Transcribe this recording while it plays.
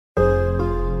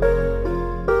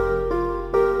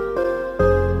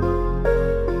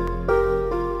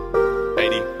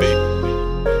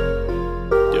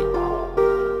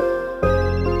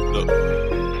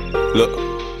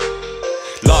Look.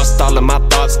 Lost all of my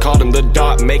thoughts, caught in the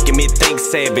dark, making me think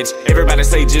savage. Everybody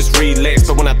say just relax,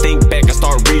 but when I think back, I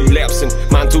start relapsing.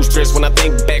 Mind too stressed when I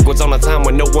think backwards on a time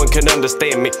when no one can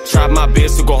understand me. Tried my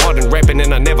best to go hard in rapping,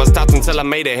 and I never stopped until I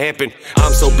made it happen.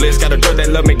 I'm so blessed, got a girl that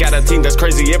love me, got a team that's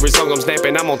crazy. Every song I'm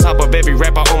snapping, I'm on top of every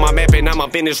rapper on my map, and I'm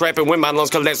finished rapping when my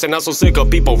lungs collapsing. I'm so sick of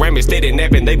people ramming, steady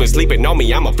napping. They been sleeping on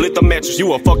me, I'ma flip the mattress.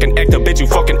 You a fucking actor, bitch, you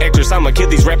fucking actress. I'ma kill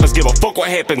these rappers, give a fuck what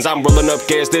happens. I'm rolling up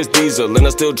gas, there's diesel, and I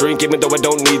still drink even though I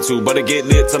don't need to, but I get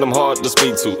lit till I'm hard to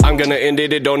speak to. I'm gonna end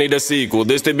it, it don't need a sequel.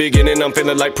 This the beginning, I'm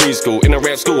feeling like preschool. In a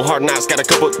rap school, hard knocks, got a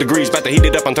couple degrees. About to heat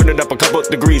it up, I'm turning up a couple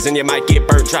degrees. And you might get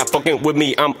burnt, try fucking with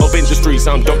me. I'm up in the streets,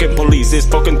 I'm ducking police. It's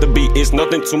fucking the beat, it's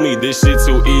nothing to me. This shit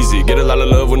too easy. Get a lot of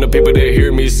love when the people that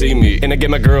hear me see me. And I get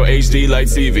my girl HD like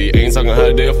TV. Ain't talking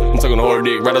high def, I'm talking hard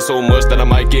dick. Rather so much that I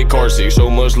might get car sick. So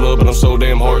much love, but I'm so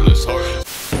damn heartless.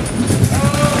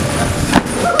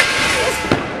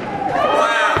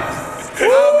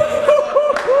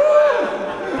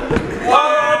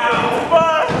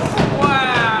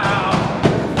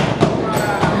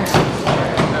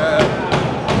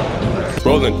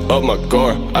 Rolling up my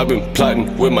car, I've been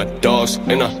plotting with my dogs,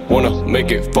 and I wanna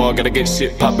make it far. Gotta get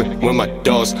shit poppin' with my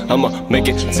dogs. I'ma make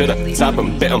it to the top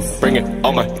and bet I'm bringing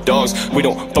all my dogs. We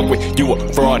don't fuck with you,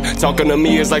 a fraud. Talking to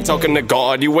me is like talking to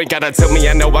God. You ain't gotta tell me,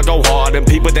 I know I go hard. And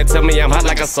people that tell me I'm hot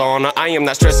like a sauna, I am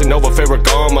not stressing over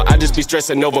Farrakhan. I just be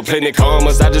stressing over plenty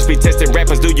commas. I just be testing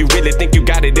rappers. Do you really think you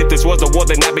got it? If this was a war,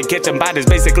 then I've been catching bodies.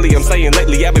 Basically, I'm saying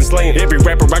lately I've been slaying every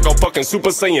rapper. I go fucking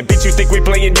Super Saiyan. Bitch, you think we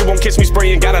playing? You won't catch me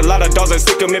spraying. Got a lot of dogs that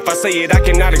sick them. If I say it, I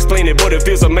cannot explain it, but it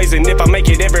feels amazing. If I make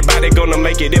it, everybody gonna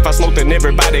make it. If I smoke, then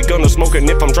everybody gonna smoke it. And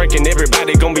if I'm drinking,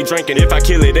 everybody gonna be drinking. If I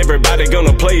kill it, everybody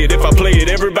gonna play it. If I play it,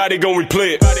 everybody gonna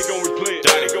replay it.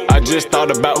 I just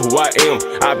thought about who I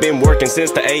am. I've been working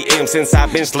since the AM, since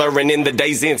I've been slurring in the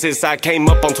days in. Since I came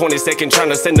up on 22nd trying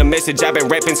to send a message. I've been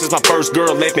rapping since my first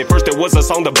girl left me. First it was a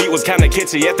song, the beat was kinda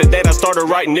catchy. After that I started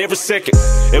writing every second.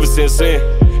 Ever since then,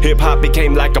 hip-hop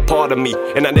became like a part of me,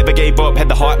 and I never gave up, had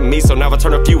the heart in me. So now I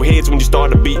turn a few heads when you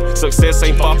start a beat. Success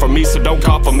ain't far from me, so don't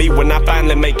call for me. When I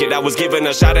finally make it, I was given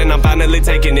a shot and I'm finally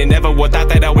taking it. Never would thought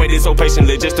that I waited so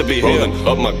patiently just to be here. Rolling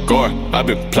up my car, I've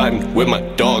been plotting with my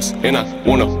dogs, and I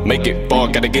wanna make it far.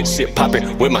 Gotta get shit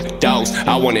poppin' with my dogs.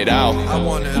 I want it all. I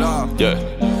want it all. Yeah.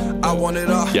 I want it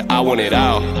all. Yeah, I want it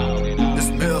all. It's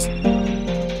Millz.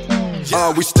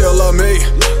 We still love me,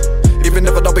 even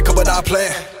if I don't become what I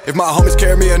plan. If my homies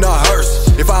carry me in a hearse,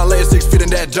 if I lay 6 feet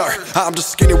in that dirt, I'm just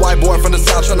a skinny white boy from the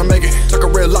south trying to make it. Took a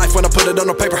real life when I put it on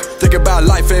the paper. Think about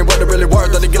life and what it really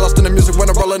worth. Let it get lost in the music when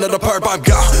I'm rolling in the perp. I'm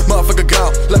gone, motherfucker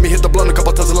gone. Let me hit the blunt a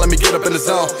couple times and let me get up in the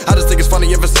zone. I just think it's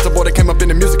funny ever since a boy that came up in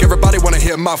the music. Everybody wanna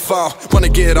hit my phone, wanna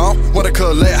get on, wanna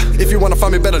collab. If you wanna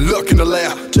find me, better look in the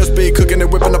lab. Just be cooking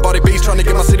and whipping the body beats, trying to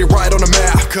get my city right on the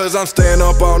map. Cause I'm staying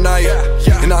up all night,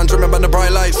 and I'm dreaming about the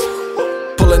bright lights.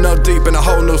 Pulling up deep in a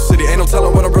whole new city. Ain't no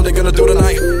telling what I'm really gonna do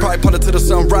tonight. Probably put it to the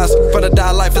sunrise. Better die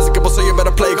life is a gift, so you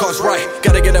better play cards right.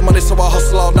 Gotta get that money, so I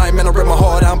hustle all night. Man, I rip my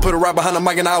heart out and put it right behind the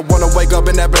mic. And I wanna wake up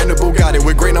in that brand new Bugatti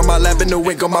with green on my lap and new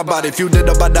ink on my body. If you did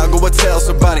up, I dog, go and tell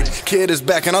somebody. Kid is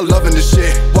back and I'm loving this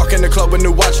shit. Walk in the club with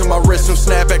new watch on my wrist. Some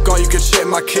snapback on, you can check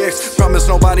my kicks. Promise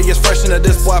nobody is fresh into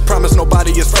this. Boy, I promise nobody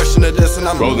is fresh into this. And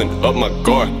I'm rolling up my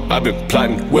car, I've been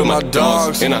plotting with my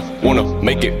dogs, and I wanna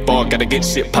make it far. Gotta get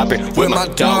shit poppin' with my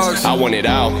dogs. I want it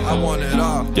all. I want it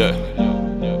all. Yeah.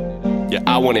 Yeah,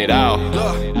 I want it all.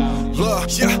 Look,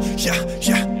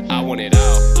 yeah. I want it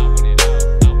all.